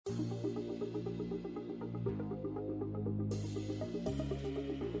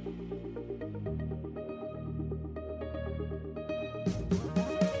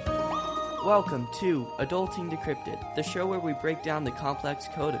Welcome to Adulting Decrypted, the show where we break down the complex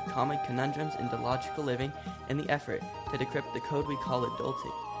code of common conundrums into logical living in the effort to decrypt the code we call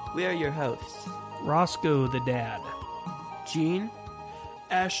adulting. We are your hosts, Roscoe the dad, Gene,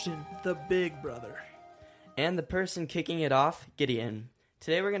 Ashton the big brother, and the person kicking it off, Gideon.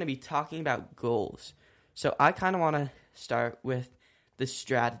 Today we're going to be talking about goals. So I kind of want to start with the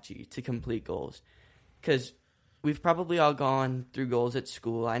strategy to complete goals, because we've probably all gone through goals at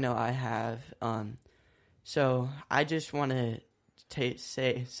school. I know I have. So I just want to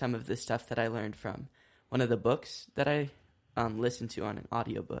say some of the stuff that I learned from one of the books that I listened to on an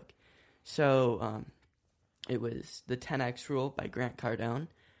audiobook. So it was The 10X Rule by Grant Cardone.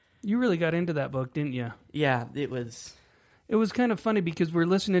 You really got into that book, didn't you? Yeah, it was. It was kind of funny because we're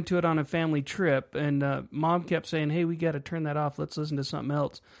listening to it on a family trip, and Mom kept saying, hey, we got to turn that off. Let's listen to something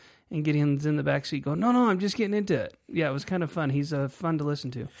else. And Gideon's in the backseat going, no, I'm just getting into it. Yeah, it was kind of fun. He's fun to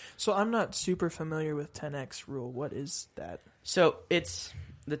listen to. So I'm not super familiar with 10X rule. What is that? So it's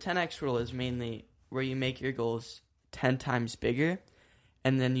the 10X rule is mainly where you make your goals 10 times bigger,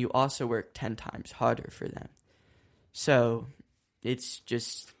 and then you also work 10 times harder for them. So it's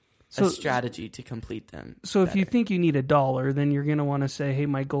just a strategy to complete them. So better. If you think you need $1, then you're going to want to say, hey,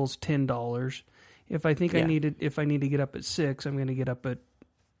 my goal's $10. If I think I need to get up at 6, I'm going to get up at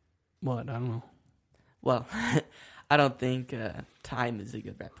what? I don't know. Well, I don't think time is a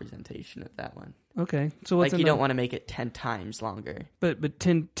good representation of that one. Okay. So what's you don't want to make it 10 times longer. But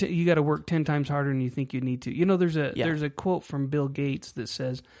you got to work 10 times harder than you think you need to. You know, there's a quote from Bill Gates that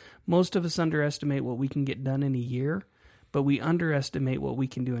says, most of us underestimate what we can get done in a year, but we underestimate what we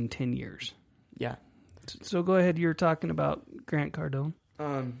can do in 10 years. Yeah. So go ahead. You're talking about Grant Cardone.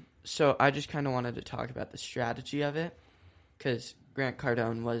 So I just kind of wanted to talk about the strategy of it, because Grant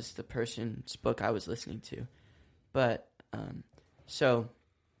Cardone was the person's book I was listening to. But, so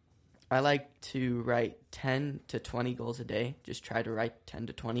I like to write 10 to 20 goals a day. Just try to write 10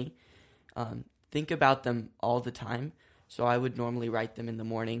 to 20. Think about them all the time. So I would normally write them in the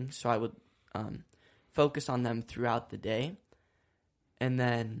morning. So I would focus on them throughout the day. And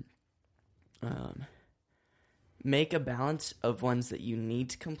then make a balance of ones that you need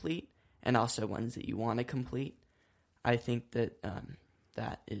to complete and also ones that you want to complete. I think that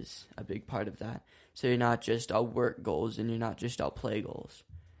that is a big part of that. So you're not just all work goals and you're not just all play goals.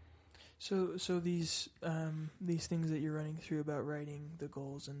 So these things that you're running through about writing the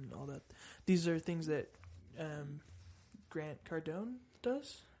goals and all that, these are things that Grant Cardone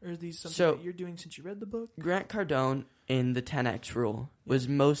does? Or are these something that you're doing since you read the book? Grant Cardone in the 10X Rule was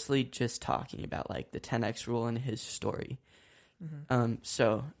mostly just talking about like the 10X Rule and his story. Mm-hmm.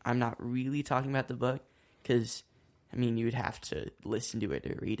 So I'm not really talking about the book because you would have to listen to it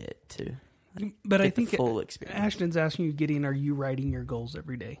or read it to but get I think the full experience. Ashton's asking you, Gideon, are you writing your goals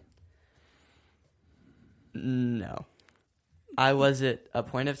every day? No. I was at a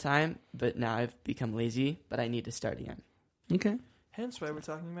point of time, but now I've become lazy, but I need to start again. Okay. Hence why we're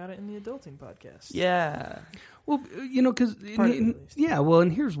talking about it in the Adulting Podcast. Yeah. Well, because...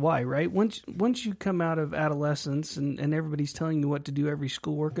 and here's why, right? Once you come out of adolescence and everybody's telling you what to do every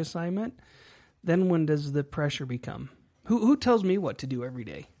schoolwork assignment, then when does the pressure become? Who tells me what to do every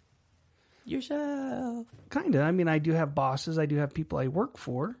day? Yourself. Kind of. I do have bosses. I do have people I work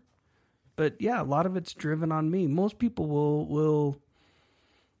for. But yeah, a lot of it's driven on me. Most people will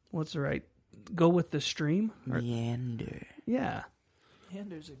what's the right? Go with the stream? Meander. Yeah.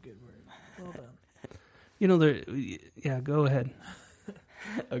 Meander's a good word. Well done. Go ahead.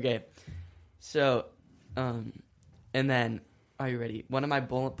 Okay. So, and then, are you ready? One of my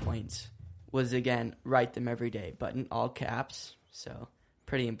bullet points was, again, write them every day, but in all caps. So,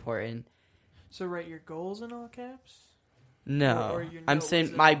 pretty important. So, write your goals in all caps? No. Or your I'm note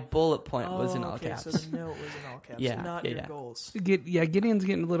saying my bullet point was in all caps. So the note was in all caps, not your goals. Gideon's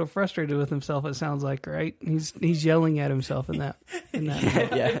getting a little frustrated with himself, it sounds like, right? He's yelling at himself in that.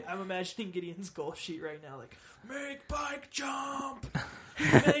 Yeah. I'm imagining Gideon's goal sheet right now, like, make bike jump!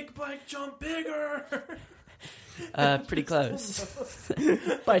 Make bike jump bigger! Pretty close.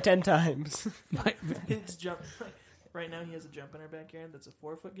 By 10 times. His jump, right now he has a jump in our backyard that's a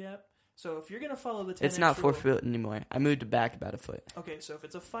 4-foot gap. So if you're going to follow the 10X It's not 4 rule, foot anymore. I moved it back about a foot. Okay, so if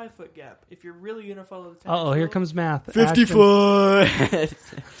it's a 5-foot gap, if you're really going to follow the 10X Uh-oh, here comes math. 50 foot!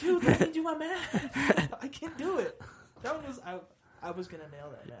 Dude, let me do my math. I can't do it. That one was, I was going to nail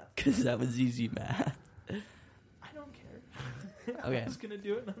that math. Because that was easy math. I don't care. Okay. I was gonna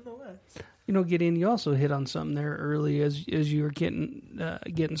do it nonetheless. Gideon, you also hit on something there early as you were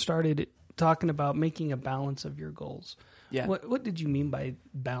getting started talking about making a balance of your goals. Yeah. What did you mean by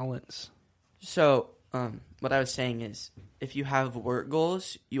balance? So, what I was saying is, if you have work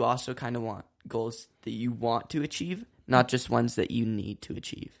goals, you also kind of want goals that you want to achieve, not just ones that you need to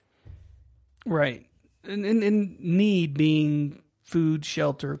achieve. Right. And need being food,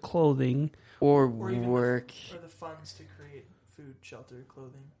 shelter, clothing. Or even work. Or the funds to create food, shelter,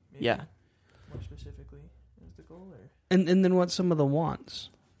 clothing. Maybe Yeah. More specifically, is the goal, or And then what's some of the wants?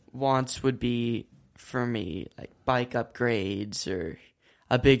 Wants would be, for me, like bike upgrades or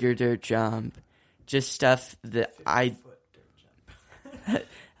a bigger dirt jump. Just stuff that 50-foot dirt jump.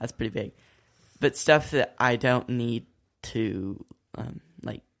 That's pretty big. But stuff that I don't need to,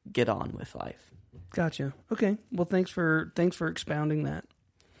 get on with life. Gotcha. Okay. Well, thanks for expounding that.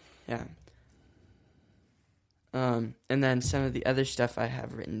 Yeah. And then some of the other stuff I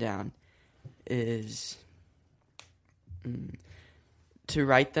have written down is to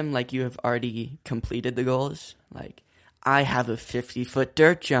write them like you have already completed the goals. Like, I have a 50-foot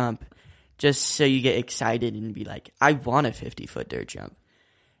dirt jump, just so you get excited and be like, I want a 50-foot dirt jump.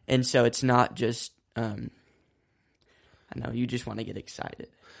 And so it's not just, you just want to get excited.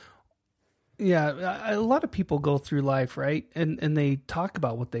 Yeah, a lot of people go through life, right? And they talk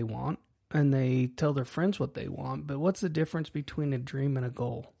about what they want, and they tell their friends what they want, but what's the difference between a dream and a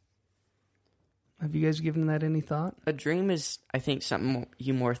goal? Have you guys given that any thought? A dream is, I think, something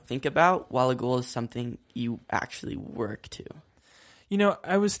you more think about, while a goal is something you actually work to.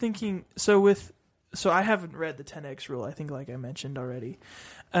 I was thinking, so I haven't read the 10X rule, I think, like I mentioned already.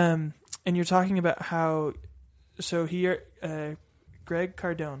 And you're talking about how, so here, Greg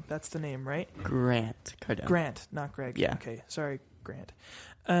Cardone, that's the name, right? Grant Cardone. Grant, not Greg. Yeah. Okay, sorry, Grant.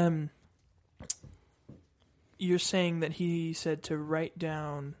 You're saying that he said to write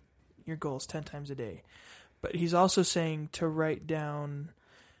down your goals 10 times a day. But he's also saying to write down...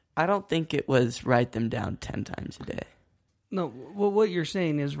 I don't think it was write them down 10 times a day. No, well, what you're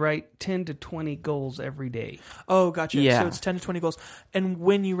saying is write 10 to 20 goals every day. Oh, gotcha. Yeah. So it's 10 to 20 goals. And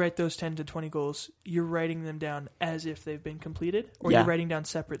when you write those 10 to 20 goals, you're writing them down as if they've been completed? Or Yeah. you're writing down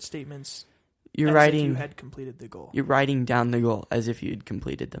separate statements You're as writing. if you had completed the goal? You're writing down the goal as if you'd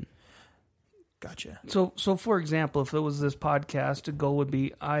completed them. Gotcha. So for example, if it was this podcast, a goal would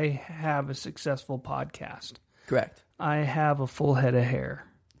be, I have a successful podcast. Correct. I have a full head of hair.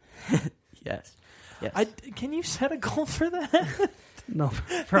 Yes. Yes. Can you set a goal for that? No,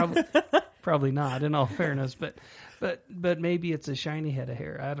 probably not. In all fairness, but maybe it's a shiny head of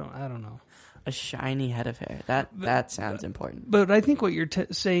hair. I don't know. A shiny head of hair. That sounds important. But I think what you're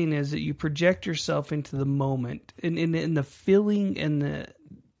saying is that you project yourself into the moment, in the feeling and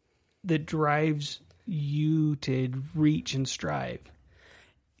that drives you to reach and strive.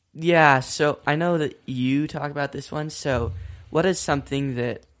 Yeah. So I know that you talk about this one. So what is something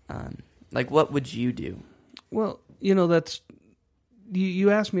that, what would you do? Well, that's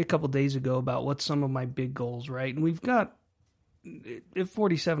you asked me a couple days ago about what's some of my big goals, right? And we've got at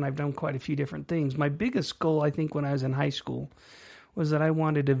 47, I've done quite a few different things. My biggest goal, I think, when I was in high school, was that I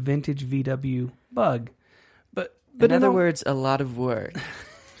wanted a vintage VW Bug. But in other words, a lot of work.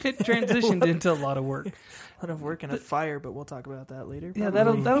 It transitioned into a lot of work. A lot of work and a fire, but we'll talk about that later. Yeah,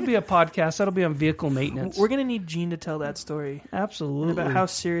 probably. that'll be a podcast. That'll be on vehicle maintenance. We're gonna need Gene to tell that story Absolutely. about how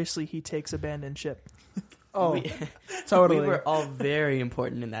seriously he takes abandoned ship. Oh, We totally. were all very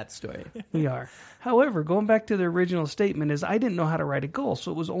important in that story. We are. However, going back to the original statement is I didn't know how to write a goal,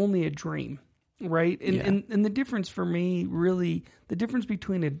 so it was only a dream, right? And, Yeah. and the difference for me, really, the difference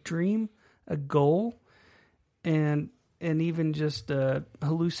between a dream, a goal, and even just a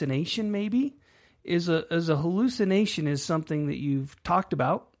hallucination maybe, is a hallucination is something that you've talked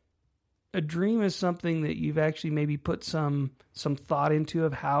about. A dream is something that you've actually maybe put some thought into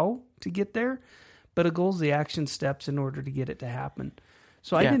of how to get there. But a goal is the action steps in order to get it to happen.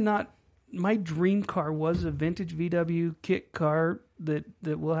 So I Yeah. did not. My dream car was a vintage VW kit car that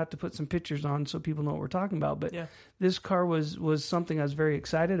we'll have to put some pictures on so people know what we're talking about. But Yeah. this car was something I was very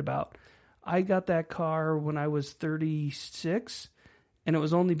excited about. I got that car when I was 36, and it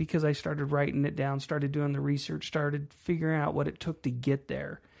was only because I started writing it down, started doing the research, started figuring out what it took to get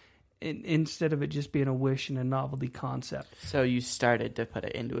there, instead of it just being a wish and a novelty concept. So you started to put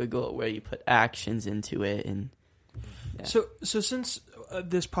it into a goal where you put actions into it, and yeah. So since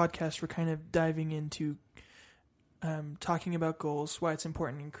this podcast, we're kind of diving into talking about goals, why it's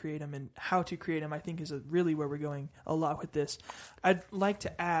important to create them, and how to create them. I think is really where we're going a lot with this. I'd like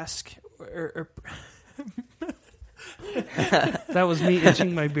to ask, or That was me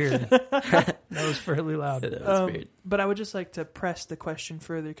itching my beard. That was fairly loud. That was weird. But I would just like to press the question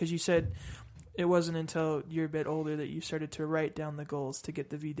further, because you said it wasn't until you're a bit older that you started to write down the goals to get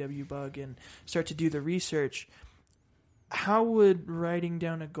the VW bug and start to do the research. How would writing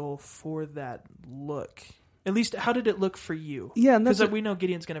down a goal for that look? At least, how did it look for you? Yeah, and because we know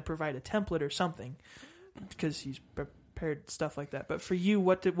Gideon's going to provide a template or something, because he's prepared stuff like that. But for you,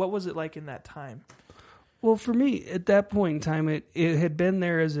 what was it like in that time? Well, for me, at that point in time, it had been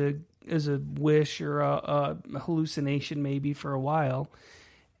there as a wish or a hallucination maybe for a while.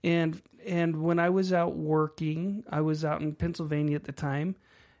 And when I was out working, I was out in Pennsylvania at the time,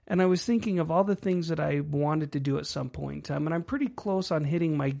 and I was thinking of all the things that I wanted to do at some point in time. And I'm pretty close on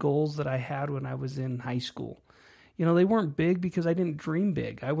hitting my goals that I had when I was in high school. You know, they weren't big because I didn't dream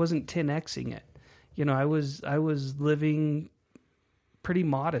big. I wasn't 10Xing it. You know, I was living pretty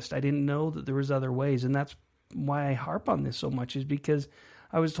modest. I didn't know that there was other ways. And that's why I harp on this so much, is because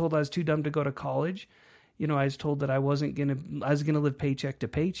I was told I was too dumb to go to college. You know, I was told that I was going to live paycheck to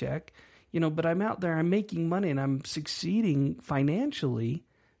paycheck, you know, but I'm out there, I'm making money and I'm succeeding financially,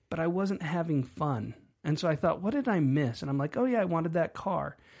 but I wasn't having fun. And so I thought, what did I miss? And I'm like, oh yeah, I wanted that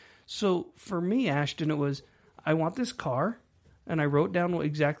car. So for me, Ashton, it was, I want this car. And I wrote down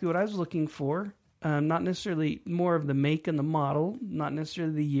exactly what I was looking for. Not necessarily more of the make and the model, not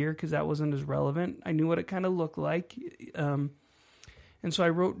necessarily the year, because that wasn't as relevant. I knew what it kind of looked like. And so I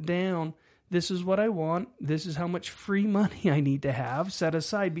wrote down, this is what I want. This is how much free money I need to have set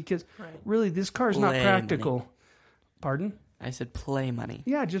aside, because really this car is not practical. Money. Pardon? I said play money.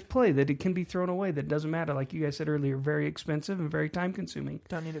 Yeah, just play, that it can be thrown away, that doesn't matter. Like you guys said earlier, very expensive and very time consuming.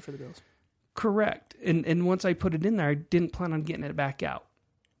 Don't need it for the bills. Correct. And once I put it in there, I didn't plan on getting it back out.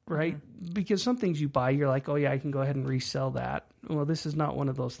 Right? Mm-hmm. Because some things you buy, you're like, oh yeah, I can go ahead and resell that. Well, this is not one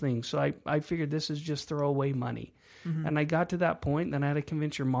of those things. So I figured this is just throwaway money. Mm-hmm. And I got to that point, then I had to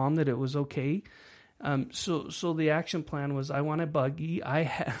convince your mom that it was okay. So the action plan was, I want a buggy.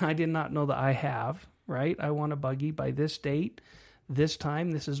 I did not know that I have, right? I want a buggy by this date, this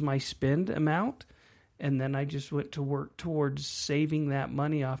time. This is my spend amount. And then I just went to work towards saving that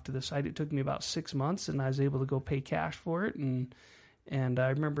money off to the side. It took me about 6 months, and I was able to go pay cash for it. And I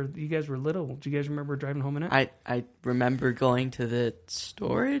remember you guys were little. Do you guys remember driving home in it? I remember going to the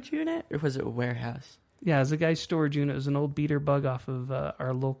storage unit, or was it a warehouse? Yeah, it was a guy's storage unit. It was an old beater bug off of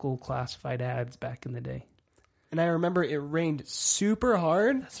our local classified ads back in the day. And I remember it rained super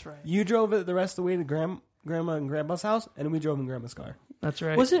hard. That's right. You drove it the rest of the way to Grandma and Grandpa's house, and we drove in Grandma's car. That's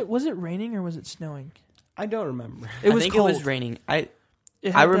right. Was it raining or was it snowing? I don't remember. It was I think cold. it was raining. I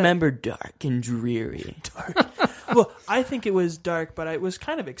remember dark and dreary. Dark. Well, I think it was dark, but it was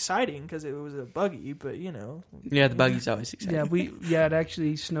kind of exciting because it was a buggy. But you know, yeah, the buggy's always exciting. It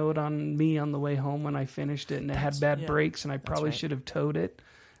actually snowed on me on the way home when I finished it, and it had bad brakes, and I probably should have towed it.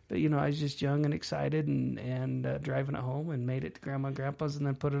 But you know, I was just young and excited, and driving it home, and made it to Grandma and Grandpa's, and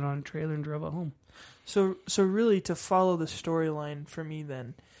then put it on a trailer and drove it home. So really, to follow the storyline for me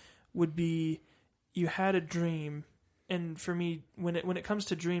then would be, you had a dream. And for me, when it comes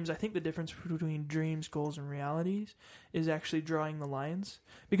to dreams, I think the difference between dreams, goals, and realities is actually drawing the lines.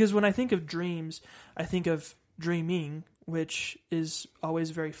 Because when I think of dreams, I think of dreaming, which is always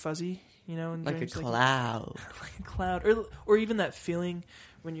very fuzzy, you know. In like dreams, a cloud. like a cloud. Or even that feeling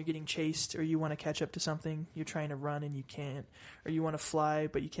when you're getting chased, or you want to catch up to something, you're trying to run and you can't. Or you want to fly,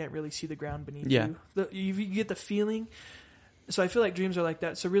 but you can't really see the ground beneath you. You get the feeling. So I feel like dreams are like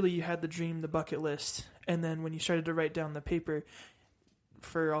that. So really, you had the dream, the bucket list, and then when you started to write down the paper,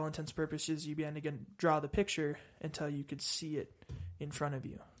 for all intents and purposes, you began to draw the picture until you could see it in front of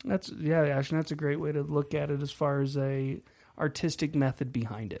you. Ashton, that's a great way to look at it as far as a artistic method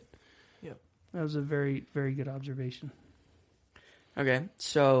behind it. Yep. That was a very, very good observation. Okay,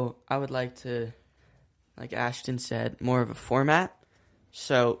 so I would like to, like Ashton said, more of a format.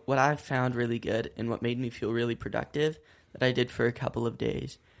 So what I found really good and what made me feel really productive that I did for a couple of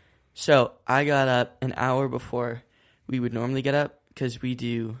days. So I got up an hour before we would normally get up because we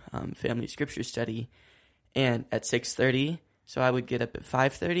do family scripture study, and at 6:30. So I would get up at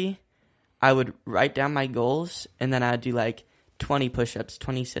 5:30. I would write down my goals, and then I'd do like 20 push-ups,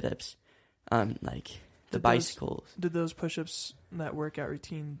 20 sit-ups, like the bicycles. Did those push-ups, that workout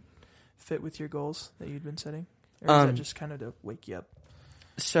routine, fit with your goals that you'd been setting? Or was that just kind of to wake you up?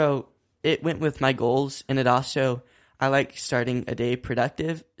 So it went with my goals, and it also, I like starting a day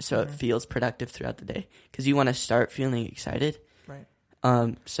productive, so it feels productive throughout the day, because you want to start feeling excited. Right.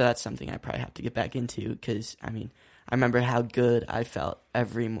 So that's something I probably have to get back into, because, I mean, I remember how good I felt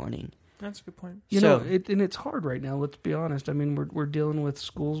every morning. That's a good point. You know, and it's hard right now. Let's be honest. I mean, we're dealing with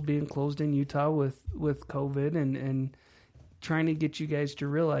schools being closed in Utah with COVID, and trying to get you guys to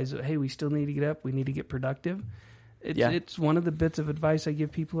realize that, hey, we still need to get up. We need to get productive. It's one of the bits of advice I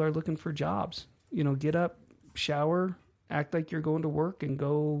give people who are looking for jobs. You know, get up, shower, act like you're going to work, and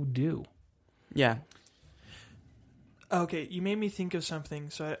go do. Yeah. Okay, you made me think of something,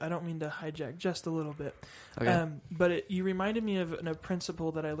 so I don't mean to hijack just a little bit. Okay. But you reminded me of a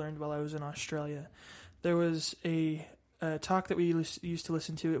principle that I learned while I was in Australia. There was a talk that we used to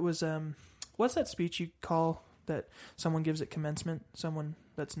listen to. It was, what's that speech you call that someone gives at commencement? Someone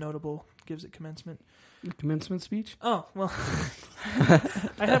that's notable gives at commencement? The commencement speech? Oh, well,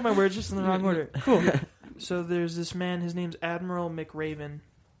 I had my words just in the wrong order. Cool. So there's this man, his name's Admiral McRaven.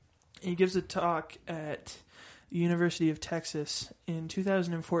 He gives a talk at the University of Texas in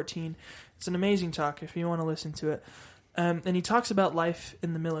 2014. It's an amazing talk if you want to listen to it. And he talks about life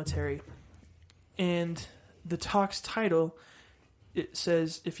in the military. And the talk's title, it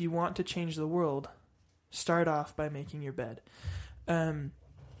says, if you want to change the world, start off by making your bed. And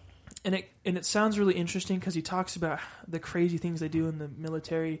it sounds really interesting because he talks about the crazy things they do in the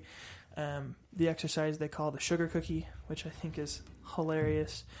military, the exercise they call the sugar cookie, which I think is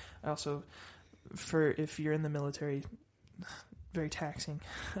hilarious. Also, for if you're in the military, very taxing.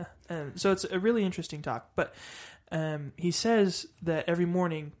 So it's a really interesting talk. But he says that every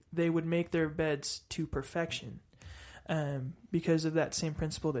morning they would make their beds to perfection because of that same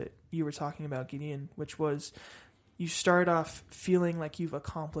principle that you were talking about, Gideon, which was you start off feeling like you've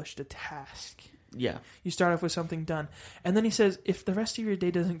accomplished a task. Yeah. You start off with something done. And then he says, if the rest of your day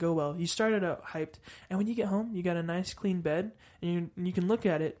doesn't go well, you started out hyped, and when you get home, you got a nice clean bed, and you can look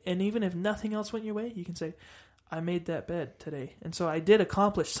at it, and even if nothing else went your way, you can say, I made that bed today. And so I did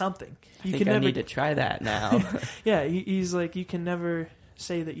accomplish something. I think I need to try that now. Yeah, he's like, you can never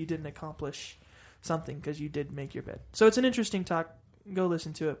say that you didn't accomplish something because you did make your bed. So it's an interesting talk. Go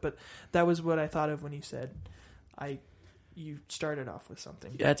listen to it. But that was what I thought of when you said you started off with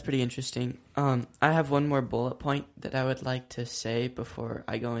something. Yeah, that's pretty interesting. I have one more bullet point that I would like to say before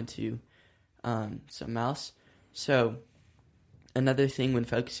I go into something else. So another thing when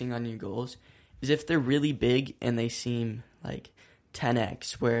focusing on your goals is if they're really big and they seem like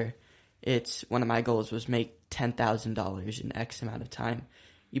 10x, where it's one of my goals was make $10,000 in X amount of time.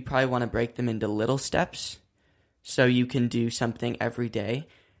 You probably want to break them into little steps so you can do something every day,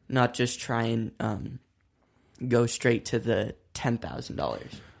 not just try and go straight to the $10,000.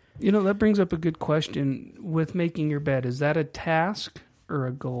 You know, that brings up a good question with making your bed. Is that a task or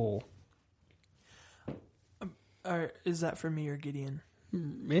a goal? Or is that for me or Gideon?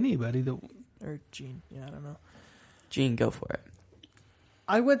 Anybody that... Or Gene. Yeah, I don't know. Gene, go for it.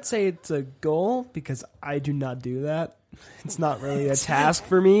 I would say it's a goal because I do not do that. It's not really a task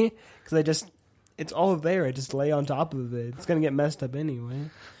for me because it's all there. I just lay on top of it. It's going to get messed up anyway.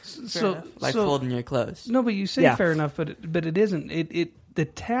 So folding your clothes. No, but you say fair enough, but it isn't. The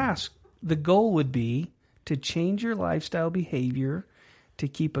task, the goal would be to change your lifestyle behavior to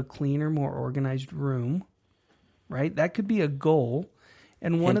keep a cleaner, more organized room, right? That could be a goal.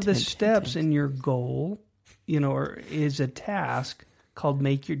 And one of the steps in your goal, is a task called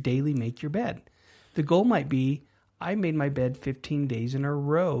make your bed. The goal might be, I made my bed 15 days in a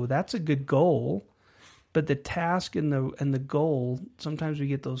row. That's a good goal. But the task and the goal, sometimes we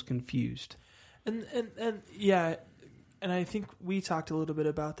get those confused. And yeah, and I think we talked a little bit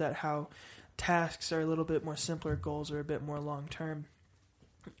about that, how tasks are a little bit more simpler, goals are a bit more long-term,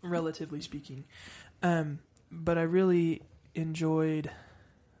 relatively speaking. But I really enjoyed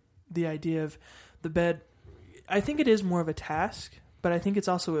the idea of the bed. I think it is more of a task, but I think it's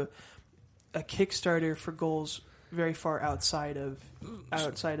also a Kickstarter for goals very far outside of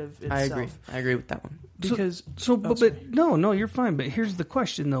itself. I agree with that one. Because no, you're fine. But here's the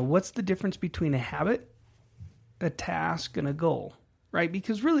question though: what's the difference between a habit, a task, and a goal? Right?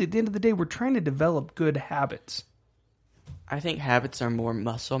 Because really, at the end of the day, we're trying to develop good habits. I think habits are more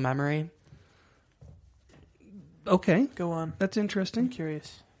muscle memory. Okay, go on. That's interesting. I'm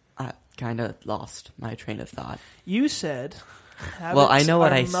curious. I kind of lost my train of thought. You said habits well, I know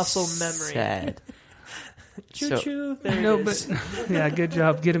what I muscle memory. said. Choo-choo. There it is. But yeah, good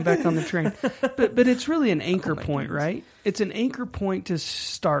job getting back on the train. But it's really an anchor point, goodness. right? It's an anchor point to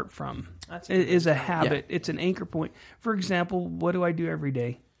start from. It is a habit. Yeah. It's an anchor point. For example, what do I do every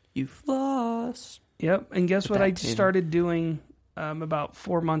day? You floss. Yep. And guess With what I that too. started doing about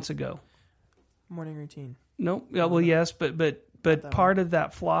 4 months ago? Morning routine. Nope. Yeah, well, yes, but part of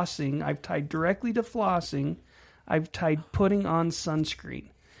that flossing, I've tied directly to flossing. I've tied putting on sunscreen.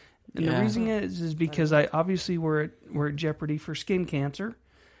 And the reason is because I obviously we're at jeopardy for skin cancer,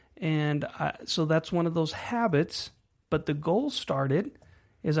 And so that's one of those habits. But the goal started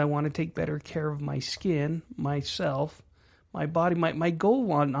is I want to take better care of my skin, myself, my body. My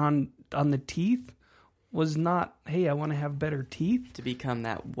goal on the teeth was not, hey, I want to have better teeth. To become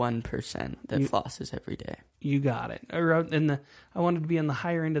that 1% that flosses every day. You got it. Or I wanted to be on the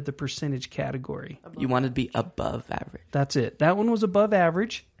higher end of the percentage category. You wanted to be above average. That's it. That one was above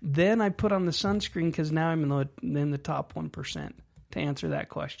average. Then I put on the sunscreen because now I'm in the top 1% to answer that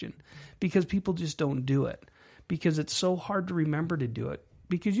question. Because people just don't do it. Because it's so hard to remember to do it.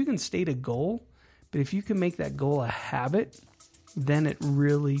 Because you can state a goal, but if you can make that goal a habit, then it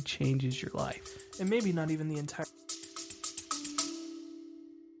really changes your life. And maybe not even the entire...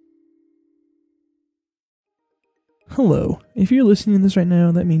 Hello. If you're listening to this right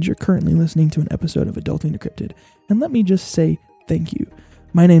now, that means you're currently listening to an episode of Adulting Decrypted. And let me just say thank you.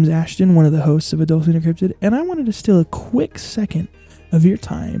 My name's Ashton, one of the hosts of Adulting Decrypted, and I wanted to steal a quick second of your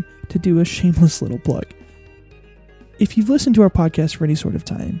time to do a shameless little plug. If you've listened to our podcast for any sort of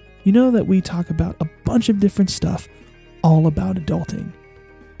time, you know that we talk about a bunch of different stuff all about adulting.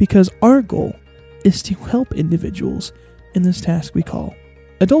 Because our goal is to help individuals in this task we call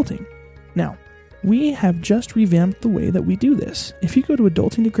adulting. Now, we have just revamped the way that we do this. If you go to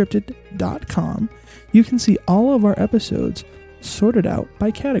adultingdecrypted.com, you can see all of our episodes sorted out by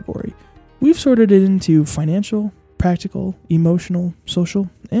category. We've sorted it into financial, practical, emotional, social,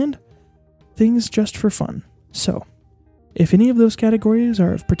 and things just for fun. So, if any of those categories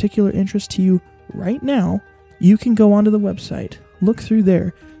are of particular interest to you right now, you can go onto the website, look through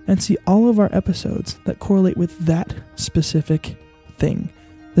there, and see all of our episodes that correlate with that specific thing.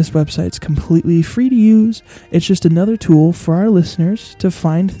 This website's completely free to use. It's just another tool for our listeners to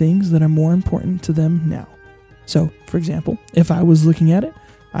find things that are more important to them now. So, for example, if I was looking at it,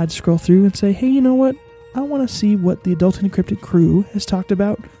 I'd scroll through and say, hey, you know what? I want to see what the Adulting Decrypted crew has talked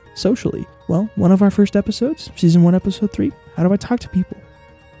about socially. Well, one of our first episodes, season 1, episode 3, how do I talk to people?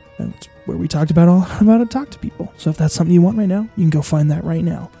 That's where we talked about all about how to talk to people. So if that's something you want right now, you can go find that right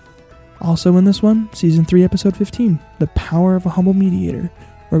now. Also in this one, season 3, episode 15, The Power of a Humble Mediator,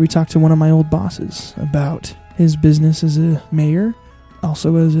 where we talked to one of my old bosses about his business as a mayor,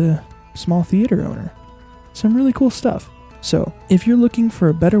 also as a small theater owner. Some really cool stuff. So, if you're looking for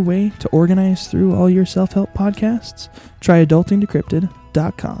a better way to organize through all your self-help podcasts, try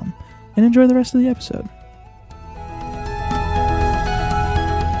adultingdecrypted.com and enjoy the rest of the episode.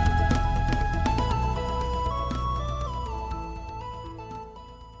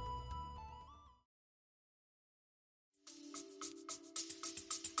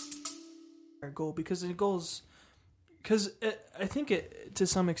 Goal because I think it to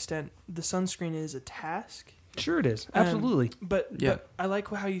some extent the sunscreen is a task. Sure it is. Absolutely. But I like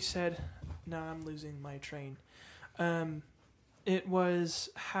how you said, now I'm losing my train. It was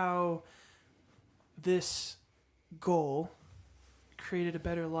how this goal created a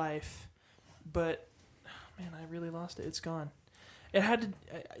better life, but man, I really lost it. It's gone. It had to.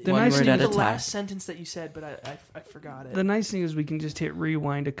 The nice thing was the last sentence that you said, but I forgot it. The nice thing is we can just hit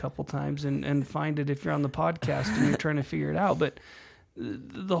rewind a couple times and find it if you're on the podcast and you're trying to figure it out. But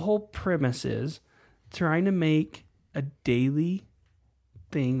the whole premise is trying to make a daily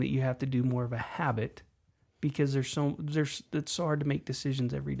thing that you have to do more of a habit because it's so hard to make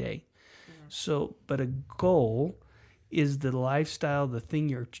decisions every day. Mm-hmm. So, but a goal is the lifestyle, the thing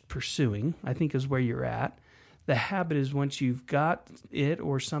you're pursuing, I think is where you're at. The habit is once you've got it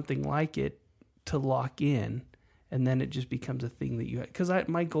or something like it to lock in, and then it just becomes a thing that you have. Because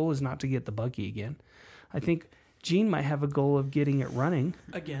my goal is not to get the buggy again. I think Gene might have a goal of getting it running.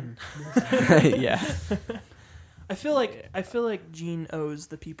 Again. Yeah. I feel like Gene owes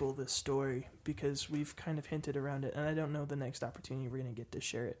the people this story because we've kind of hinted around it, and I don't know the next opportunity we're going to get to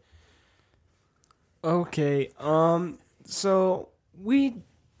share it. Okay, so we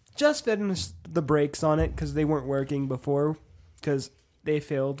just finished the brakes on it because they weren't working before because they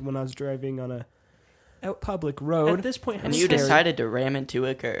failed when I was driving on a public road. At this point, and you decided to ram into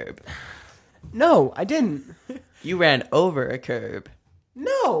a curb. No, I didn't. You ran over a curb.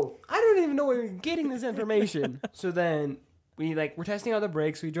 No, I don't even know where you're getting this information. So then we're testing out the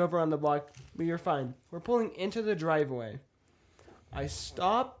brakes. We drove around the block. We were fine. We're pulling into the driveway. I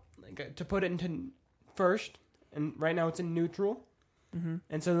stop to put it into first, and right now it's in neutral. Mm-hmm.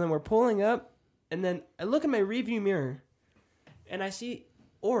 And so then we're pulling up, and then I look at my rearview mirror, and I see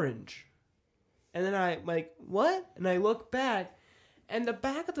orange. And then I what? And I look back, and the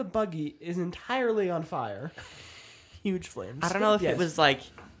back of the buggy is entirely on fire. Huge flames. I don't know if it was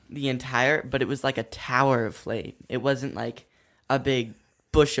the entire, but it was like a tower of flame. It wasn't like a big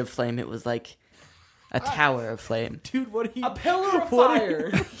bush of flame. It was like a tower of flame. Dude, what are you? A pillar of What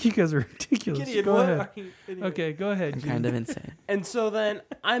are fire. You guys are ridiculous. Gideon, Go what ahead. are you- anyway. Okay, go ahead. I'm Gene. kind of insane. And so then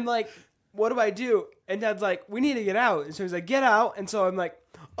I'm like, what do I do? And Dad's like, we need to get out. And so he's like, get out. And so I'm like,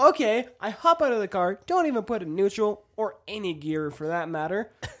 okay. I hop out of the car, don't even put it in neutral or any gear for that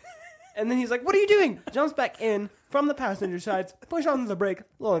matter. And then he's like, what are you doing? Jumps back in from the passenger side, push on the brake.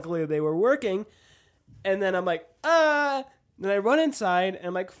 Luckily, they were working. And then I'm like, Then I run inside and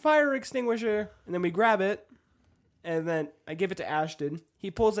I'm like, fire extinguisher. And then we grab it. And then I give it to Ashton. He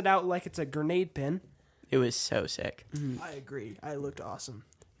pulls it out like it's a grenade pin. It was so sick. I agree. I looked awesome.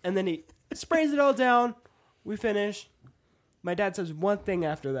 And then he sprays it all down. We finish. My dad says one thing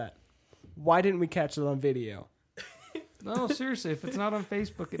after that. Why didn't we catch it on video? No, seriously, if it's not on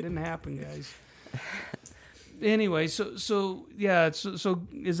Facebook, it didn't happen, guys. Anyway, so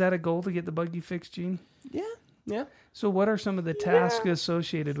is that a goal to get the buggy fixed, Gene? Yeah. So what are some of the tasks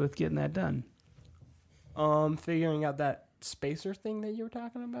associated with getting that done? Figuring out that spacer thing that you were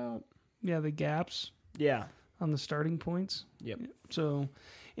talking about. Yeah, the gaps Yeah. on the starting points. Yep. So,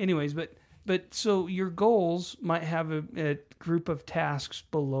 anyways, but so your goals might have a group of tasks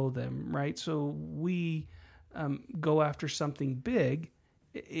below them, right? So we go after something big.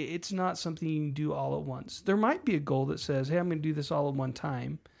 It's not something you can do all at once. There might be a goal that says, hey, I'm going to do this all at one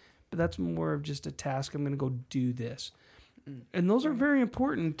time, but that's more of just a task. I'm going to go do this. And those are very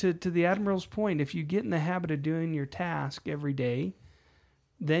important to the Admiral's point. If you get in the habit of doing your task every day,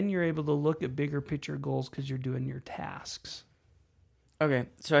 then you're able to look at bigger picture goals because you're doing your tasks. Okay,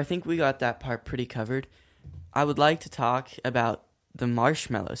 so I think we got that part pretty covered. I would like to talk about the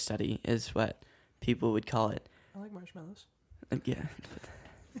marshmallow study, is what people would call it. I like marshmallows. Yeah.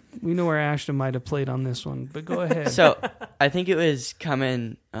 We know where Ashton might have played on this one, but go ahead. So I think it was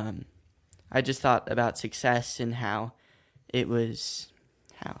coming. I just thought about success and how it was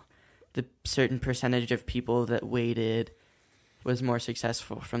how the certain percentage of people that waited was more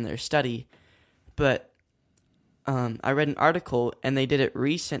successful from their study. But I read an article, and they did it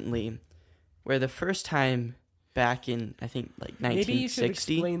recently, where the first time back in, I think, like 1960. Maybe you should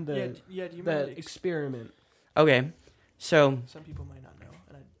explain Do you the mind experiment. Okay, so some people might not know.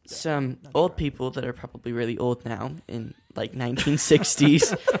 And some not old sure. people that are probably really old now in like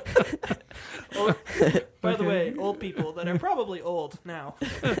 1960s. By the way, old people that are probably old now.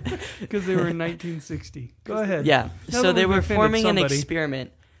 Because they were in 1960. Go ahead. Yeah, Now so that they we've were offended forming an somebody.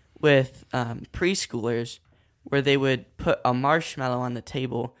 experiment with preschoolers where they would put a marshmallow on the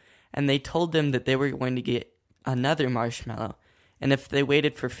table, and they told them that they were going to get another marshmallow. And if they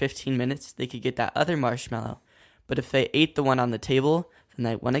waited for 15 minutes, they could get that other marshmallow. But if they ate the one on the table, then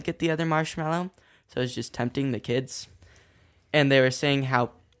they wouldn't get the other marshmallow. So it was just tempting the kids. And they were saying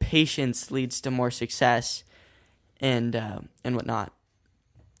how patience leads to more success and whatnot.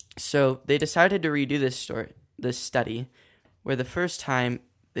 So they decided to redo this study, where the first time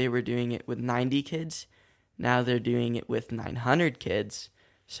they were doing it with 90 kids. Now they're doing it with 900 kids,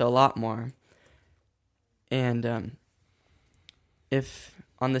 so a lot more. And if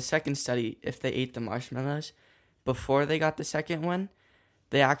on the second study, if they ate the marshmallows before they got the second one,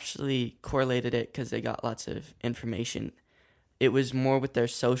 they actually correlated it because they got lots of information. It was more with their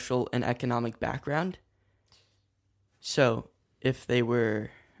social and economic background. So if they were,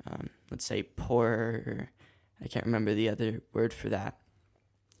 let's say, poor, or I can't remember the other word for that,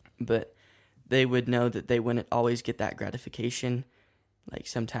 but they would know that they wouldn't always get that gratification. Like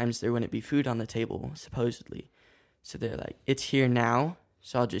sometimes there wouldn't be food on the table, supposedly. So they're like, it's here now,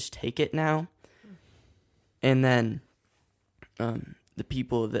 so I'll just take it now. And then the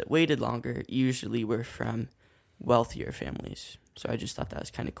people that waited longer usually were from wealthier families. So I just thought that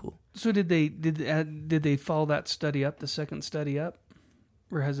was kind of cool. So did they follow that study up, the second study up,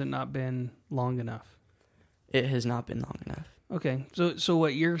 or has it not been long enough? It has not been long enough. Okay, so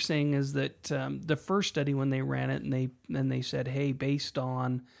what you're saying is that the first study, when they ran it, and they said, hey, based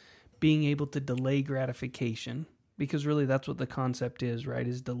on being able to delay gratification, because really that's what the concept is, right?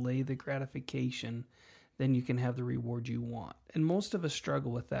 Is delay the gratification, then you can have the reward you want. And most of us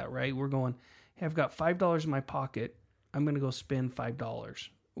struggle with that, right? We're going, hey, I've got $5 in my pocket, I'm going to go spend $5.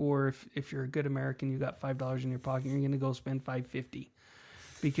 Or if you're a good American, you got $5 in your pocket, you're going to go spend $5.50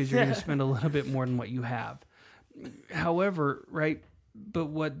 because you're going to spend a little bit more than what you have. However, right, but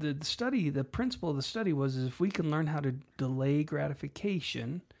what the principle of the study was is if we can learn how to delay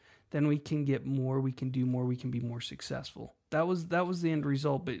gratification, then we can get more, we can do more, we can be more successful. That was the end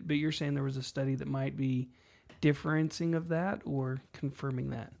result, but you're saying there was a study that might be differencing of that or confirming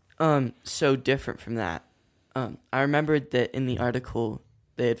that? So different from that. I remembered that in the article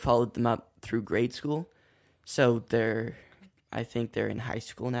they had followed them up through grade school. So I think they're in high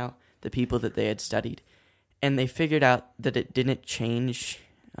school now. the people that they had studied. And they figured out that it didn't change.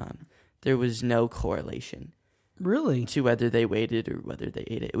 There was no correlation. Really? To whether they waited or whether they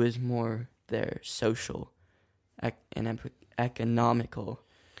ate it. It was more their social and economical.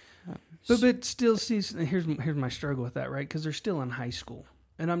 But still, see, here's my struggle with that, right? Because they're still in high school,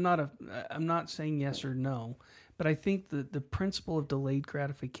 and I'm not saying yes or no, but I think that the principle of delayed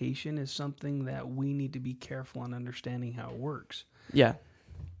gratification is something that we need to be careful in understanding how it works. Yeah,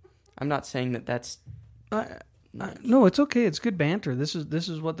 I'm not saying that that's. No, it's okay. It's good banter. This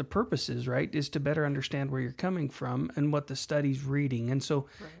is what the purpose is, right? Is to better understand where you're coming from and what the study's reading. And so,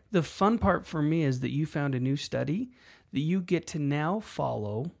 the fun part for me is that you found a new study that you get to now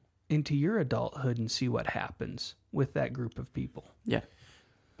follow into your adulthood and see what happens with that group of people. Yeah.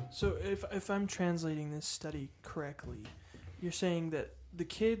 So if I'm translating this study correctly, you're saying that the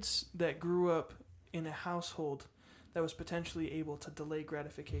kids that grew up in a household that was potentially able to delay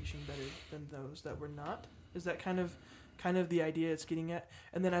gratification better than those that were not? Is that kind of the idea it's getting at?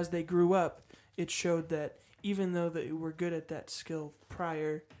 And then as they grew up, it showed that even though they were good at that skill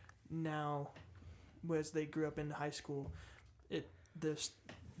prior, now as they grew up in high school,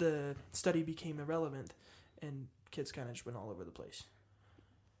 the study became irrelevant, and kids kind of just went all over the place.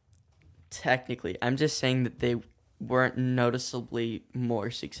 Technically, I'm just saying that they weren't noticeably more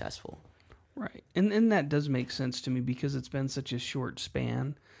successful. Right. And that does make sense to me because it's been such a short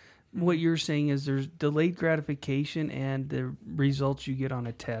span. What you're saying is there's delayed gratification and the results you get on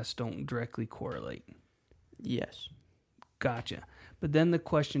a test don't directly correlate. Yes. Gotcha. But then the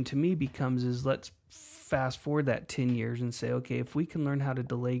question to me becomes is let's fast forward that 10 years and say, okay, if we can learn how to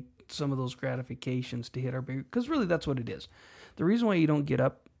delay some of those gratifications to hit our big, because really that's what it is. The reason why you don't get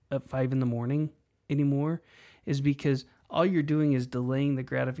up at 5 a.m. anymore is because all you're doing is delaying the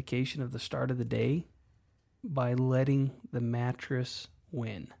gratification of the start of the day by letting the mattress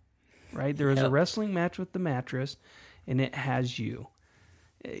win. Right? There is a wrestling match with the mattress, and it has you.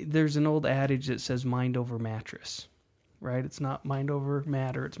 There's an old adage that says mind over mattress, right? It's not mind over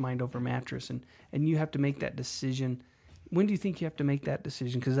matter, it's mind over mattress. And you have to make that decision. When do you think you have to make that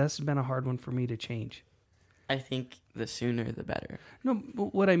decision? Because that's been a hard one for me to change. I think the sooner the better. No,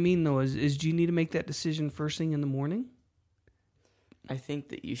 what I mean, though, is do you need to make that decision first thing in the morning? I think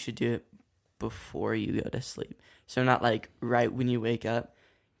that you should do it before you go to sleep. So not like right when you wake up,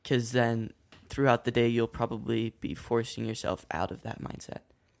 because then throughout the day you'll probably be forcing yourself out of that mindset.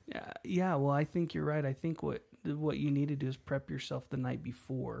 Yeah. Well, I think you're right. I think what you need to do is prep yourself the night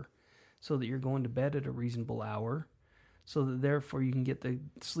before, so that you're going to bed at a reasonable hour, so that therefore you can get the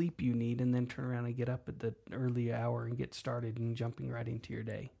sleep you need, and then turn around and get up at the early hour and get started and jumping right into your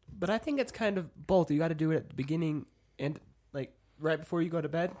day. But I think it's kind of both. You got to do it at the beginning and like right before you go to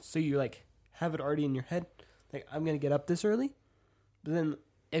bed, so you like have it already in your head. Like, I'm gonna get up this early, but then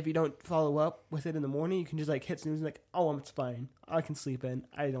if you don't follow up with it in the morning, you can just like hit snooze and like, oh, it's fine. I can sleep in.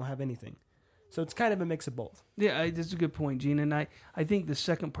 I don't have anything. So it's kind of a mix of both. Yeah, that's a good point, Gene. And I think the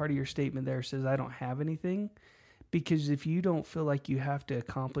second part of your statement there says I don't have anything, because if you don't feel like you have to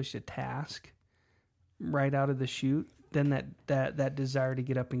accomplish a task right out of the chute, then that desire to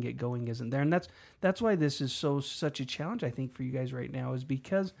get up and get going isn't there. And that's why this is such a challenge, I think, for you guys right now, is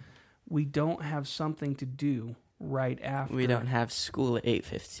because we don't have something to do right after. We don't have school at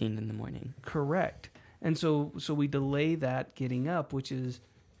 8:15 in the morning. Correct. And so we delay that getting up, which is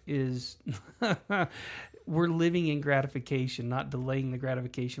we're living in gratification, not delaying the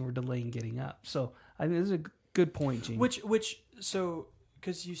gratification. We're delaying getting up. So I think this is a good point, Gene. So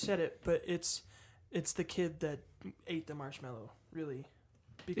because you said it, but it's the kid that ate the marshmallow, really,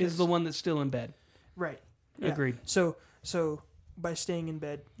 because is the one that's still in bed. Right. Yeah. Agreed. So by staying in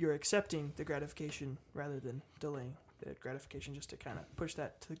bed, you're accepting the gratification rather than delaying the gratification, just to kind of push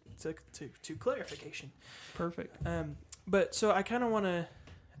that to clarification. Perfect. But so I kind of want to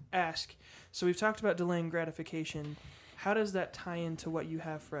ask, so we've talked about delaying gratification. How does that tie into what you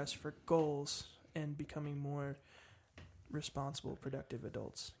have for us for goals and becoming more responsible, productive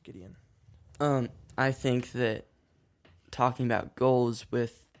adults, Gideon? I think that talking about goals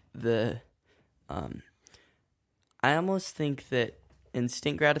with I almost think that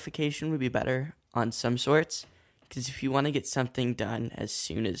instant gratification would be better on some sorts, because if you want to get something done as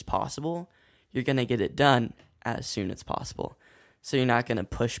soon as possible, you're going to get it done as soon as possible. So you're not going to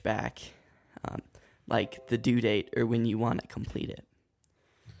push back like the due date or when you want to complete it.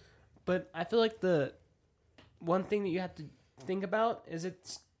 But I feel like the one thing that you have to think about is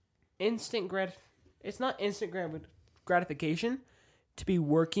it's not instant gratification to be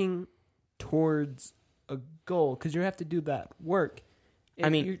working towards a goal, because you have to do that work. And I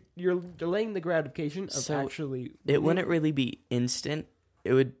mean, you're delaying the gratification of so actually. It wouldn't really be instant.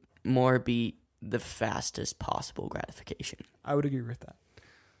 It would more be the fastest possible gratification. I would agree with that.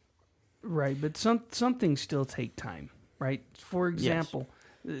 Right, but some things still take time, right? For example,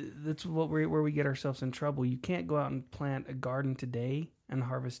 that's where we get ourselves in trouble. You can't go out and plant a garden today and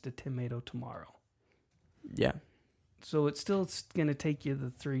harvest a tomato tomorrow. Yeah. So it's going to take you the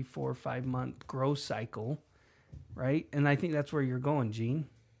 3, 4, 5 month growth cycle, right? And I think that's where you're going, Gene,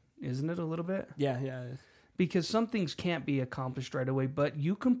 isn't it a little bit? Yeah, yeah. It is. Because some things can't be accomplished right away, but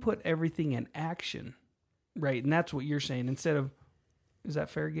you can put everything in action, right? And that's what you're saying. Instead of, is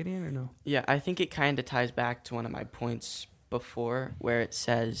that fair, Gideon, or no? Yeah, I think it kind of ties back to one of my points before where it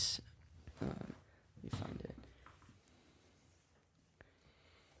says, let me find it.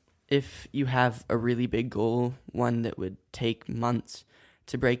 If you have a really big goal, one that would take months,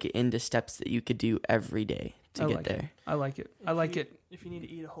 to break it into steps that you could do every day to get there. I like it. I like it. If you need to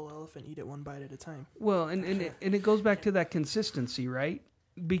eat a whole elephant, eat it one bite at a time. Well, and it goes back to that consistency, right?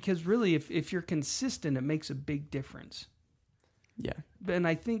 Because really, if you're consistent, it makes a big difference. Yeah. And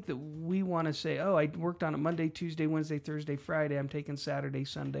I think that we want to say, oh, I worked on it Monday, Tuesday, Wednesday, Thursday, Friday. I'm taking Saturday,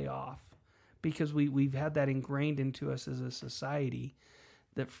 Sunday off. Because we've had that ingrained into us as a society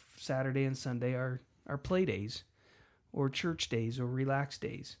that Saturday and Sunday are play days or church days or relax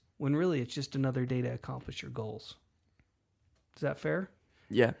days. When really it's just another day to accomplish your goals. Is that fair?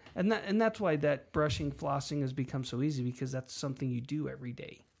 Yeah. And that's why that brushing, flossing has become so easy, because that's something you do every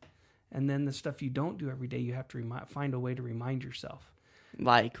day. And then the stuff you don't do every day, you have to find a way to remind yourself.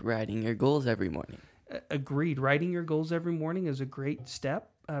 Like writing your goals every morning. Agreed. Writing your goals every morning is a great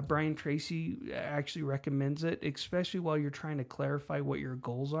step. Brian Tracy actually recommends it, especially while you're trying to clarify what your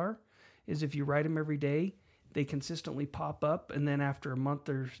goals are, is if you write them every day, they consistently pop up. And then after a month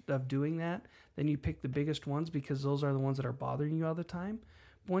of doing that, then you pick the biggest ones, because those are the ones that are bothering you all the time.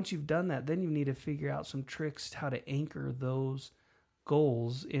 Once you've done that, then you need to figure out some tricks how to anchor those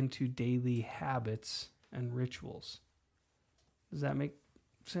goals into daily habits and rituals. Does that make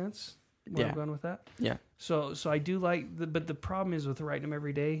sense? Where I'm going with that? Yeah. So I do like, but the problem is with writing them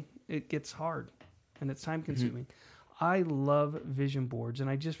every day, it gets hard and it's time consuming. Mm-hmm. I love vision boards, and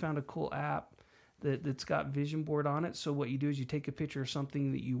I just found a cool app that's got vision board on it. So what you do is you take a picture of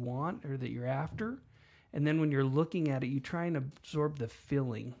something that you want or that you're after, and then when you're looking at it, you try and absorb the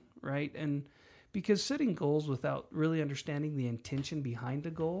feeling, right? And because setting goals without really understanding the intention behind the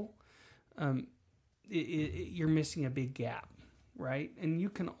goal, you're missing a big gap, right? And you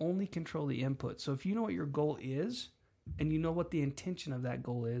can only control the input. So if you know what your goal is and you know what the intention of that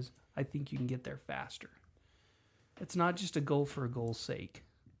goal is, I think you can get there faster. It's not just a goal for a goal's sake.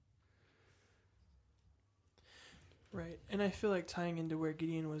 Right. And I feel like tying into where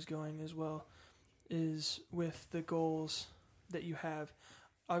Gideon was going as well is with the goals that you have.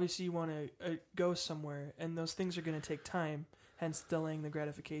 Obviously, you want to go somewhere, and those things are going to take time, hence delaying the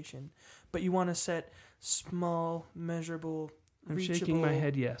gratification. But you want to set small, measurable, I'm reachable, shaking my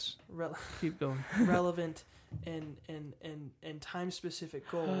head, yes. Keep going. relevant and time-specific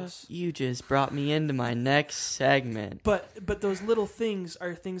goals. You just brought me into my next segment. But those little things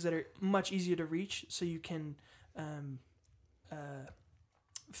are things that are much easier to reach, so you can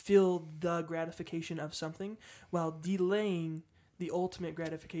feel the gratification of something while delaying the ultimate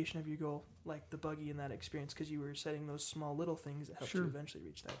gratification of your goal, like the buggy in that experience, because you were setting those small little things that help you eventually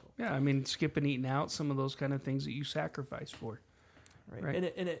reach that goal. Yeah, I mean, skipping eating out, some of those kind of things that you sacrifice for. Right. And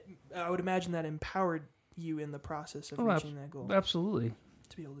it I would imagine that empowered you in the process of reaching that goal. Absolutely.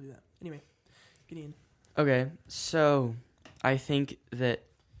 To be able to do that. Anyway, Gideon. Okay, so I think that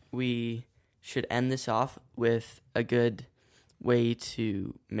we should end this off with a good way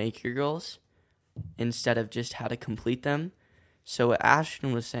to make your goals instead of just how to complete them. So what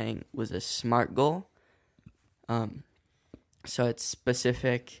Ashton was saying was a SMART goal. So it's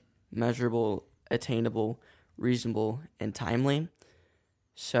specific, measurable, attainable, reasonable, and timely.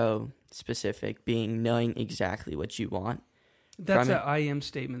 So specific being knowing exactly what you want. That's an I am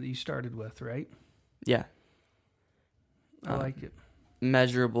statement that you started with, right? Yeah. I like it.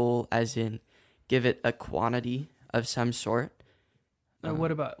 Measurable as in give it a quantity of some sort.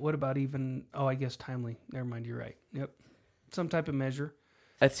 What about even, I guess timely. Never mind, you're right. Yep. Some type of measure.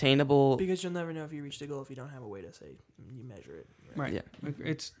 Attainable. Because you'll never know if you reached a goal if you don't have a way to say you measure it. Right. Yeah.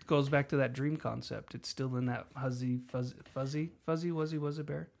 It goes back to that dream concept. It's still in that fuzzy, was it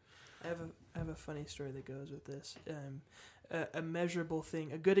bear? I have a funny story that goes with this. A measurable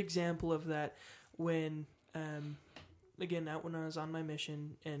thing. A good example of that when, again, out when I was on my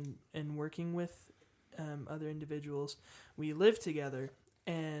mission and working with other individuals, we lived together.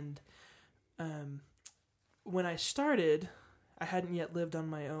 And when I started, I hadn't yet lived on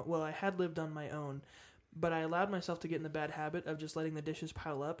my own. Well, I had lived on my own, but I allowed myself to get in the bad habit of just letting the dishes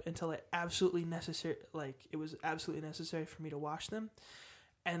pile up until it was absolutely necessary for me to wash them.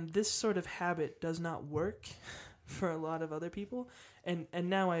 And this sort of habit does not work for a lot of other people. And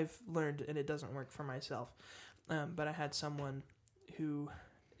now I've learned, and it doesn't work for myself. But I had someone who,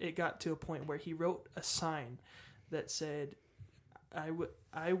 it got to a point where he wrote a sign that said,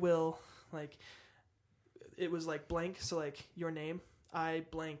 I will, like, it was like blank, so like your name, I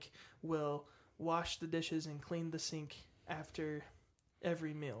blank will wash the dishes and clean the sink after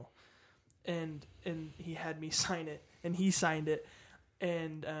every meal. And he had me sign it, and he signed it.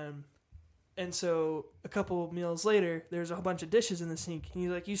 And so a couple of meals later, there's a whole bunch of dishes in the sink. And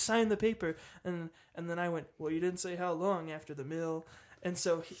he's like, you signed the paper. And then I went, well, you didn't say how long after the meal. And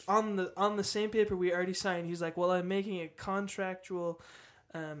so on the same paper we already signed, he's like, well, I'm making a contractual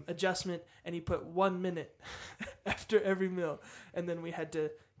adjustment. And he put 1 minute after every meal. And then we had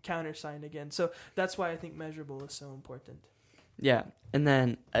to countersign again. So that's why I think measurable is so important. Yeah. And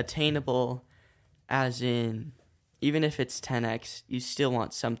then attainable, as in, even if it's 10x, you still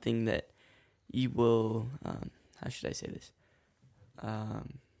want something that you will, how should I say this?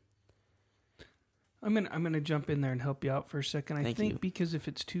 I'm gonna jump in there and help you out for a second. I think because if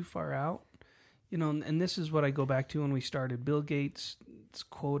it's too far out, and this is what I go back to when we started. Bill Gates'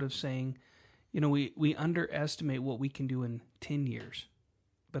 quote of saying, we underestimate what we can do in 10 years,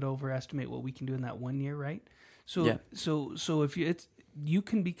 but overestimate what we can do in that 1 year, right? So, yeah. So if you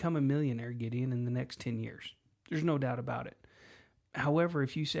can become a millionaire, Gideon, in the next 10 years. There's no doubt about it. However,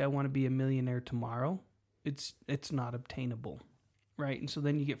 if you say I want to be a millionaire tomorrow, it's not obtainable, right? And so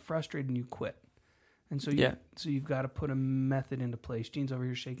then you get frustrated and you quit. And so you've got to put a method into place. Gene's over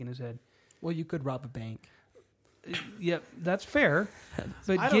here shaking his head. Well, you could rob a bank. Yep, that's fair.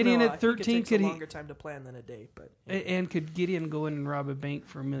 But Gideon at 13 could a longer time to plan than a day, but and could Gideon go in and rob a bank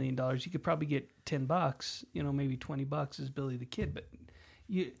for $1 million? You could probably get $10, maybe $20 as Billy the Kid, but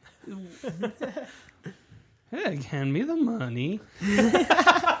you hey, hand me the money.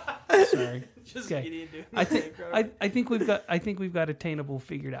 Sorry. Just okay. Gideon doing I think we've got attainable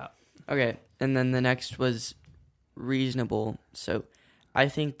figured out. Okay, and then the next was reasonable. So I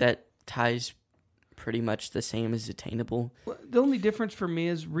think that ties pretty much the same as attainable. Well, the only difference for me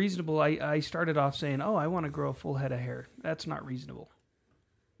is reasonable. I started off saying, I want to grow a full head of hair. That's not reasonable.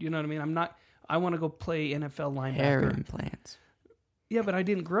 You know what I mean? I want to go play NFL linebacker. Hair implants. Yeah, but I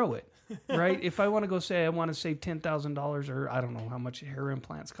didn't grow it, right? If I want to go say I want to save $10,000, or I don't know how much hair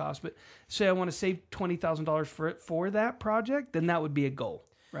implants cost, but say I want to save $20,000 for that project, then that would be a goal,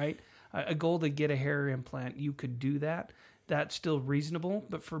 right? A goal to get a hair implant, you could do that. That's still reasonable,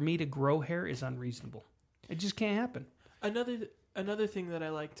 but for me to grow hair is unreasonable. It just can't happen. Another thing that I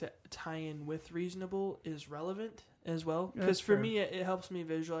like to tie in with reasonable is relevant as well. Because for me, it helps me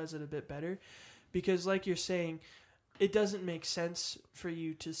visualize it a bit better. Because like you're saying, it doesn't make sense for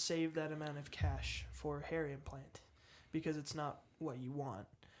you to save that amount of cash for a hair implant. Because it's not what you want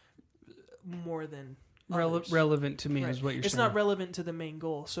more than relevant to me, right, is what you're saying. It's not relevant to the main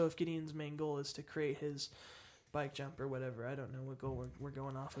goal. So if Gideon's main goal is to create his bike jump or whatever, I don't know what goal we're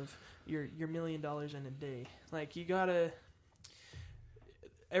going off of, your $1 million in a day, like, you gotta,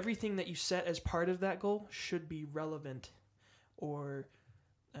 everything that you set as part of that goal should be relevant, or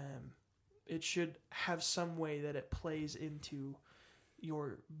it should have some way that it plays into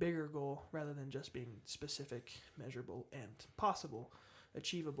your bigger goal rather than just being specific, measurable, and possible,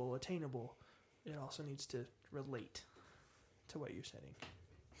 achievable, attainable. It also needs to relate to what you're setting.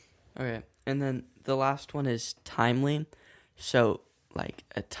 Okay, and then the last one is timely. So, like,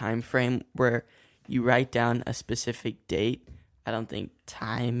 a time frame where you write down a specific date. I don't think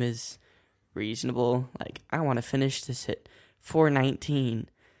time is reasonable. Like, I want to finish this at 4:19,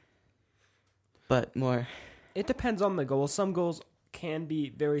 but more. It depends on the goal. Some goals can be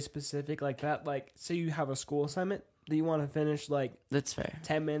very specific like that. Like, say you have a school assignment that you want to finish, like, that's fair,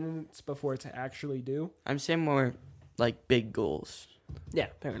 10 minutes before to actually do. I'm saying more like big goals. Yeah,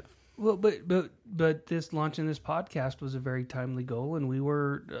 fair enough. Well, but this launching this podcast was a very timely goal, and we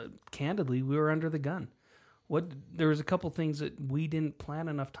were candidly we were under the gun. There was a couple things that we didn't plan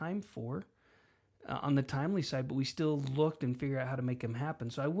enough time for on the timely side, but we still looked and figured out how to make them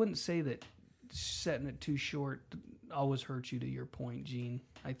happen. So I wouldn't say that setting it too short always hurts you. To your point, Gene,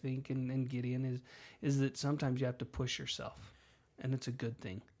 I think, and Gideon is that sometimes you have to push yourself, and it's a good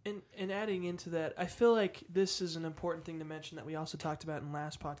thing. And adding into that, I feel like this is an important thing to mention that we also talked about in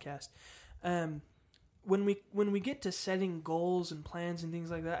last podcast. When we get to setting goals and plans and things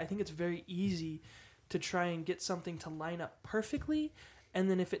like that, I think it's very easy to try and get something to line up perfectly,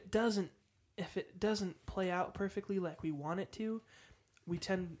 and then if it doesn't play out perfectly like we want it to,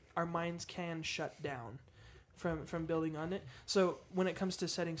 our minds can shut down from building on it. So when it comes to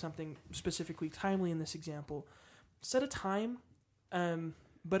setting something specifically timely in this example, set a time.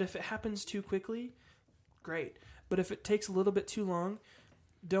 But if it happens too quickly, great. But if it takes a little bit too long,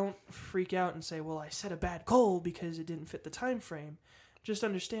 don't freak out and say, well, I set a bad goal because it didn't fit the time frame. Just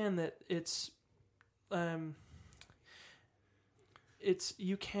understand that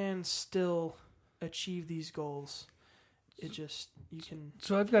you can still achieve these goals. You can.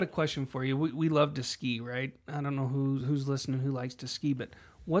 So I've got a question for you. We love to ski, right? I don't know who's listening who likes to ski, but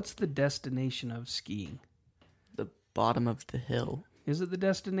what's the destination of skiing? The bottom of the hill. Is it the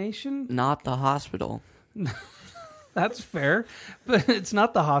destination? Not the hospital. That's fair, but it's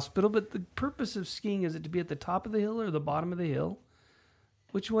not the hospital. But the purpose of skiing, is it to be at the top of the hill or the bottom of the hill?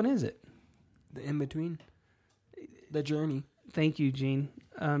 Which one is it? The in-between. The journey. Thank you, Gene.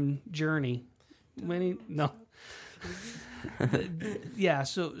 Journey. No. Yeah,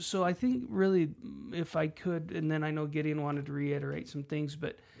 so I think really, if I could, and then I know Gideon wanted to reiterate some things,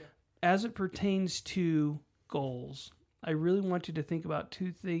 but as it pertains to goals, I really want you to think about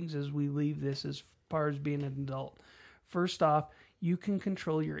two things as we leave this as far as being an adult. First off, you can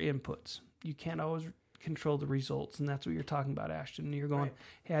control your inputs. You can't always control the results, and that's what you're talking about, Ashton. You're going,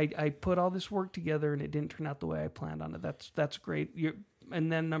 hey, I put all this work together and it didn't turn out the way I planned on it. That's great.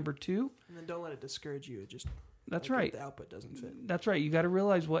 And then number two, and then don't let it discourage you. That's like right. If the output doesn't fit. That's right. You got to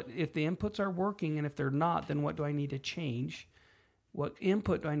realize what if the inputs are working, and if they're not, then what do I need to change? What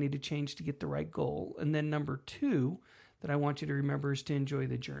input do I need to change to get the right goal? And then number two that I want you to remember is to enjoy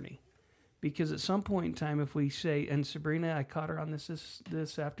the journey. Because at some point in time, if we say, and Sabrina, I caught her on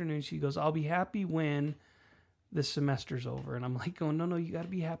this afternoon, she goes, I'll be happy when the semester's over. And I'm like going, no, you got to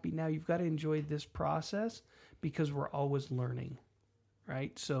be happy now. You've got to enjoy this process because we're always learning,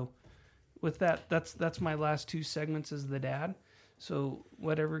 right? So with that, that's my last two segments as the dad. So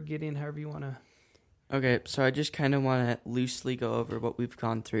whatever, Gideon, however you want to. Okay, so I just kind of want to loosely go over what we've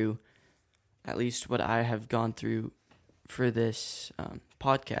gone through, at least what I have gone through for this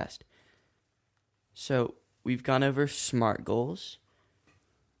podcast. So we've gone over SMART goals.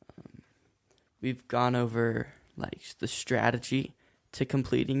 We've gone over like the strategy to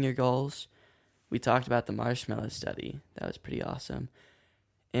completing your goals. We talked about the marshmallow study. That was pretty awesome.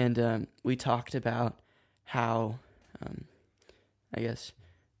 And we talked about how, I guess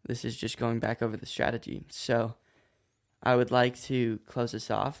this is just going back over the strategy. So I would like to close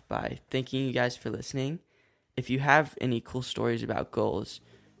this off by thanking you guys for listening. If you have any cool stories about goals,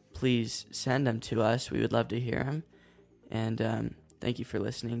 please send them to us. We would love to hear them. And thank you for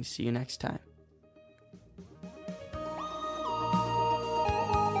listening. See you next time.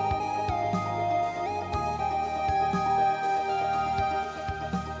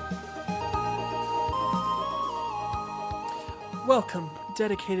 Welcome,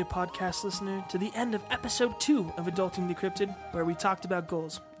 dedicated podcast listener, to the end of episode 2 of Adulting Decrypted, where we talked about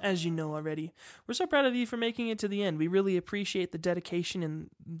goals, as you know already. We're so proud of you for making it to the end. We really appreciate the dedication and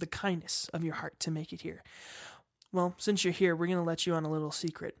the kindness of your heart to make it here. Well, since you're here, we're going to let you on a little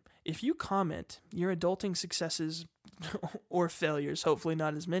secret. If you comment your adulting successes or failures, hopefully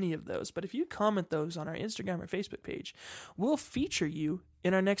not as many of those, but if you comment those on our Instagram or Facebook page, we'll feature you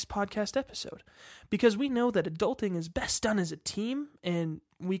in our next podcast episode, because we know that adulting is best done as a team, and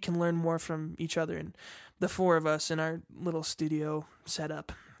we can learn more from each other. And the four of us in our little studio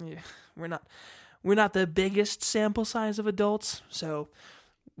setup, we're not the biggest sample size of adults, so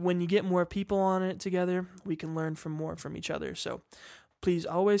when you get more people on it together, we can learn more from each other. So please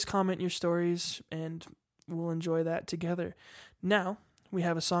always comment your stories, and we'll enjoy that together. Now, we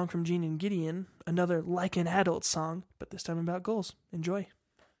have a song from Gene and Gideon, another Like an Adult song, but this time about goals. Enjoy.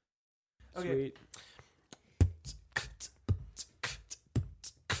 Okay. Sweet.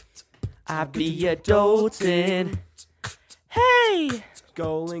 I be adulting. Hey!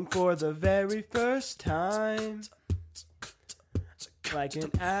 Going for the very first time. Like an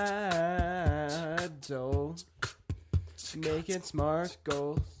adult. Making smart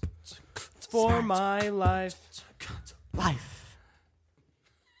goals for my life. Life.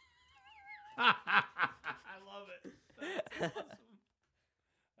 I love it. That's awesome.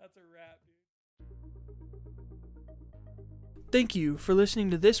 That's a wrap, dude. Thank you for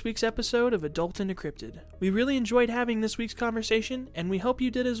listening to this week's episode of Adulting Decrypted. We really enjoyed having this week's conversation, and we hope you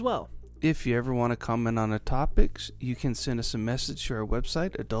did as well. If you ever want to comment on the topics, you can send us a message to our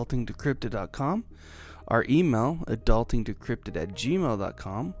website, adultingdecrypted.com, our email,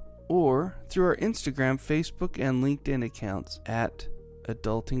 adultingdecrypted@gmail.com, or through our Instagram, Facebook, and LinkedIn accounts at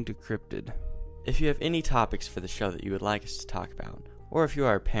Adulting Decrypted. If you have any topics for the show that you would like us to talk about, or if you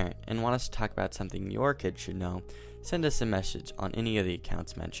are a parent and want us to talk about something your kids should know, send us a message on any of the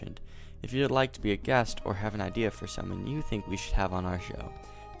accounts mentioned. If you'd like to be a guest or have an idea for someone you think we should have on our show,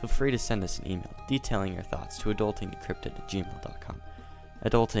 feel free to send us an email detailing your thoughts to adultingdecrypted@gmail.com.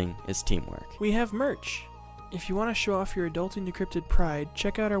 Adulting is teamwork. We have merch. If you want to show off your Adulting Decrypted pride,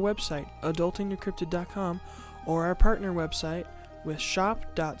 check out our website, adultingdecrypted.com, or our partner website with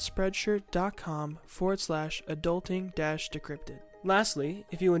shop.spreadshirt.com/adulting-decrypted. Lastly,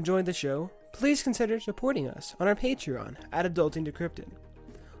 if you enjoyed the show, please consider supporting us on our Patreon at Adulting Decrypted.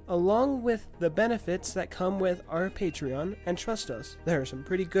 Along with the benefits that come with our Patreon, and trust us, there are some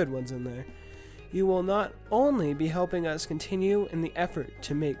pretty good ones in there, you will not only be helping us continue in the effort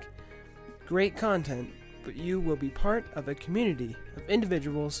to make great content, but you will be part of a community of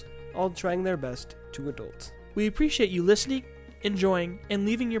individuals all trying their best to adult. We appreciate you listening, enjoying, and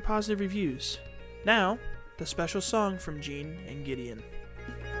leaving your positive reviews. Now, the special song from Gene and Gideon.